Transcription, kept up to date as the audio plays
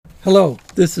Hello,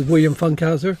 this is William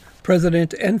Funkhauser,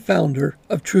 President and founder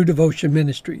of True Devotion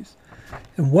Ministries,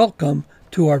 and welcome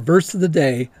to our Verse of the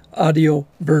Day audio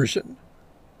version.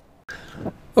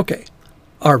 Okay,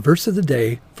 our Verse of the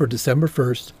Day for December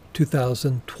 1st,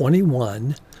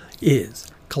 2021 is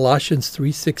Colossians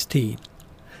 3:16.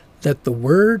 Let the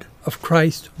word of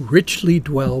Christ richly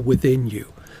dwell within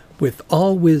you, with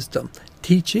all wisdom,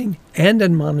 teaching and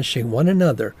admonishing one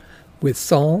another with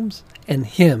psalms and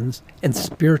hymns and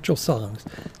spiritual songs,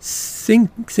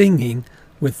 singing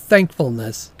with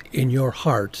thankfulness in your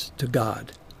hearts to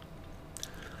God.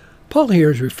 Paul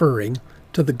here is referring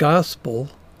to the gospel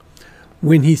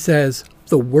when he says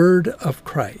the word of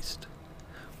Christ.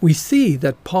 We see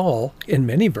that Paul, in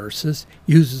many verses,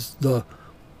 uses the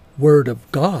word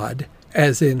of God,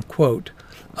 as in, quote,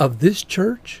 of this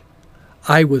church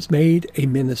I was made a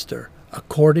minister,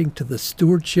 according to the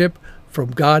stewardship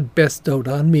from God bestowed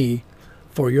on me,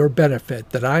 for your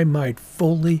benefit, that I might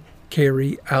fully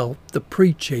carry out the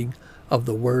preaching of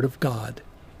the Word of God.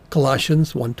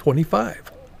 Colossians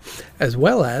 1:25. As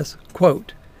well as,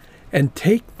 quote, and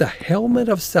take the helmet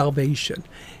of salvation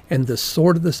and the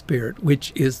sword of the Spirit,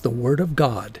 which is the Word of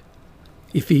God.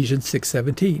 Ephesians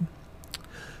 6:17.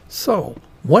 So,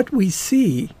 what we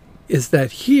see is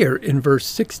that here in verse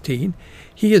 16,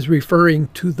 he is referring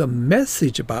to the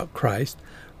message about Christ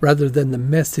rather than the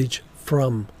message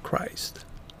from Christ.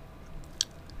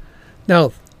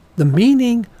 Now, the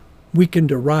meaning we can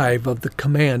derive of the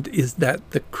command is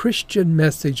that the Christian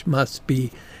message must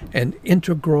be an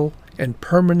integral and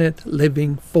permanent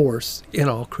living force in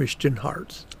all Christian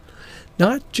hearts,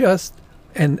 not just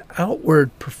an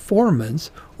outward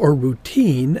performance or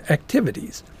routine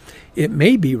activities. It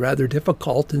may be rather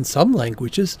difficult in some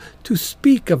languages to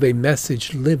speak of a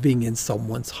message living in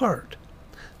someone's heart.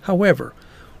 However,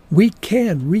 we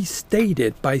can restate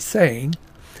it by saying,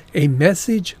 a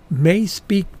message may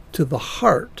speak to the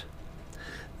heart.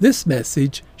 This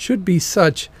message should be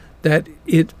such that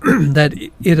it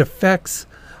affects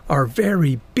our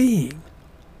very being.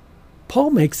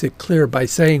 Paul makes it clear by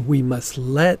saying we must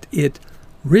let it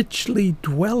richly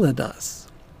dwell in us.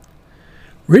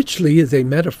 Richly is a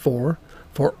metaphor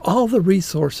for all the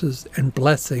resources and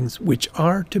blessings which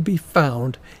are to be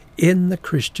found in the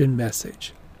Christian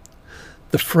message.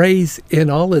 The phrase in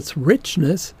all its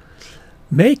richness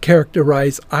may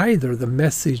characterize either the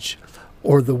message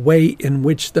or the way in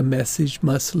which the message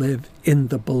must live in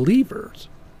the believers.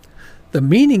 The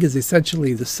meaning is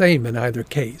essentially the same in either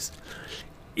case.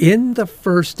 In the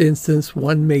first instance,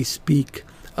 one may speak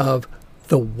of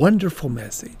the wonderful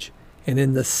message, and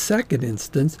in the second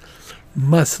instance,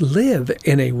 must live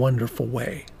in a wonderful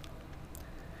way.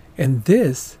 And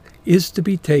this is to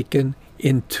be taken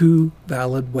in two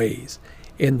valid ways,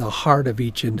 in the heart of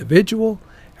each individual,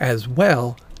 as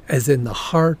well as in the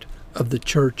heart of the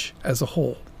church as a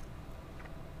whole.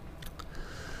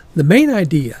 The main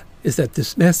idea is that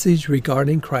this message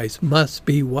regarding Christ must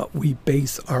be what we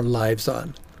base our lives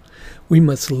on. We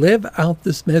must live out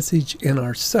this message in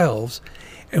ourselves,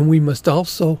 and we must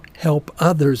also help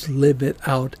others live it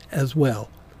out as well.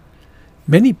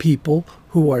 Many people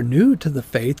who are new to the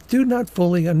faith do not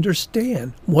fully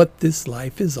understand what this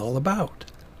life is all about.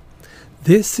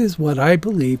 This is what I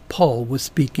believe Paul was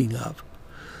speaking of.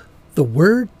 The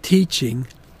word teaching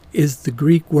is the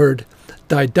Greek word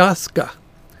didaska,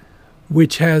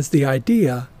 which has the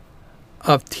idea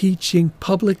of teaching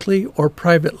publicly or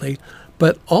privately,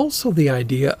 but also the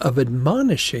idea of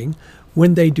admonishing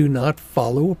when they do not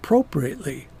follow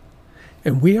appropriately.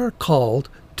 And we are called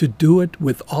to do it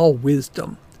with all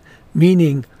wisdom,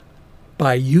 meaning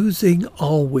by using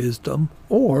all wisdom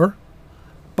or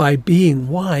by being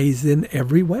wise in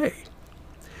every way.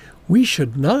 We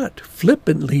should not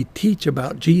flippantly teach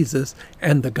about Jesus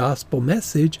and the gospel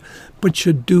message, but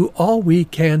should do all we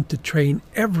can to train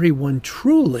everyone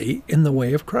truly in the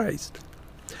way of Christ.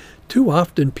 Too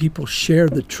often people share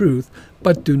the truth,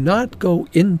 but do not go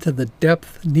into the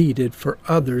depth needed for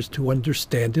others to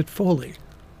understand it fully.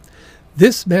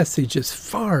 This message is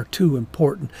far too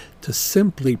important to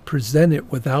simply present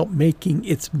it without making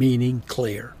its meaning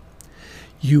clear.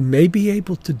 You may be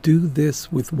able to do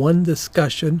this with one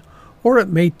discussion, or it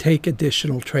may take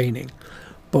additional training.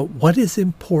 But what is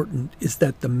important is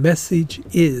that the message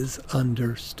is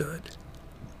understood.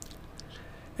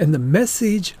 And the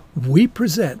message we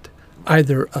present,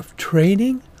 either of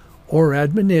training or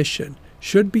admonition,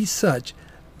 should be such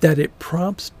that it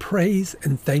prompts praise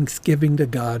and thanksgiving to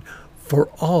God for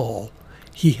all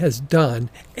He has done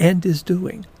and is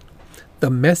doing. The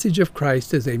message of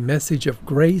Christ is a message of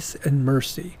grace and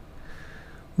mercy.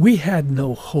 We had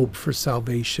no hope for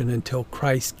salvation until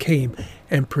Christ came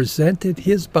and presented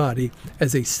his body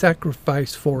as a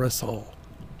sacrifice for us all.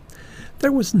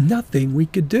 There was nothing we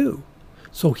could do,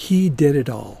 so he did it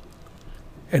all.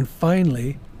 And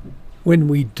finally, when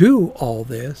we do all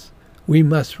this, we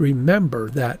must remember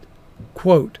that,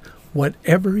 quote,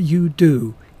 whatever you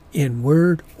do in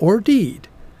word or deed,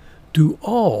 do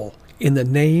all in the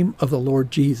name of the Lord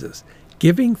Jesus,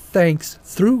 giving thanks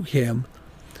through him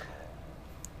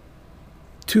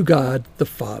to God the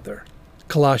Father.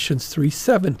 Colossians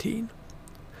 3:17.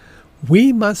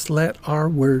 We must let our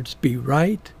words be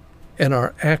right and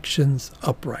our actions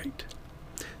upright.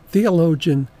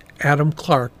 Theologian Adam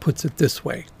Clarke puts it this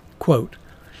way, quote,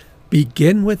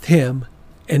 begin with him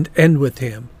and end with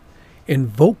him.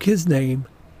 Invoke his name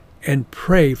and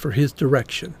pray for his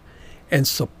direction and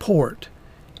support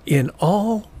in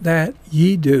all that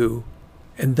ye do,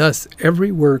 and thus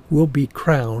every work will be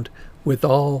crowned with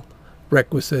all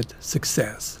requisite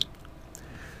success.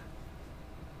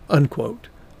 Unquote.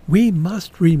 We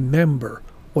must remember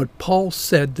what Paul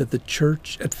said to the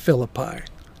church at Philippi,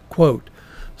 quote,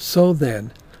 so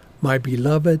then, my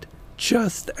beloved,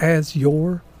 just as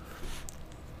your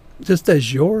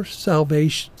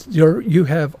salvation, you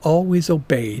have always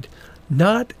obeyed,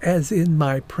 not as in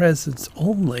my presence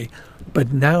only,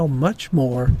 but now much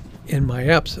more in my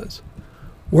absence.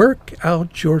 Work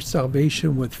out your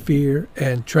salvation with fear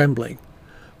and trembling,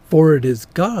 for it is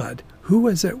God who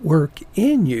is at work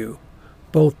in you,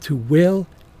 both to will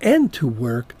and to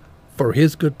work for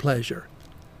his good pleasure.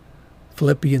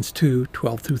 Philippians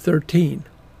 2:12-13.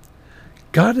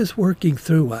 God is working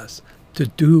through us to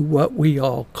do what we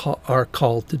all are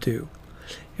called to do.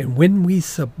 And when we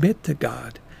submit to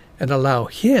God and allow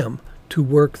him to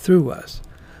work through us,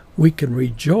 we can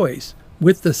rejoice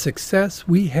with the success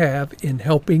we have in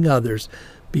helping others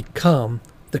become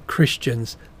the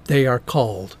Christians they are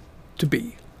called to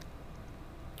be.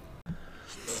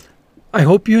 I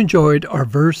hope you enjoyed our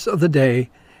verse of the day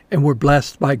and were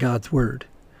blessed by God's Word.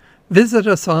 Visit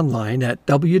us online at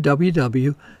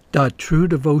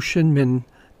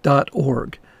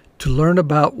www.truedevotionmin.org to learn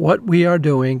about what we are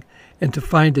doing and to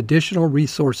find additional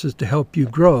resources to help you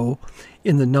grow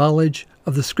in the knowledge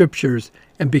of the Scriptures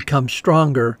and become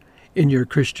stronger in your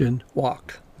Christian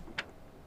walk.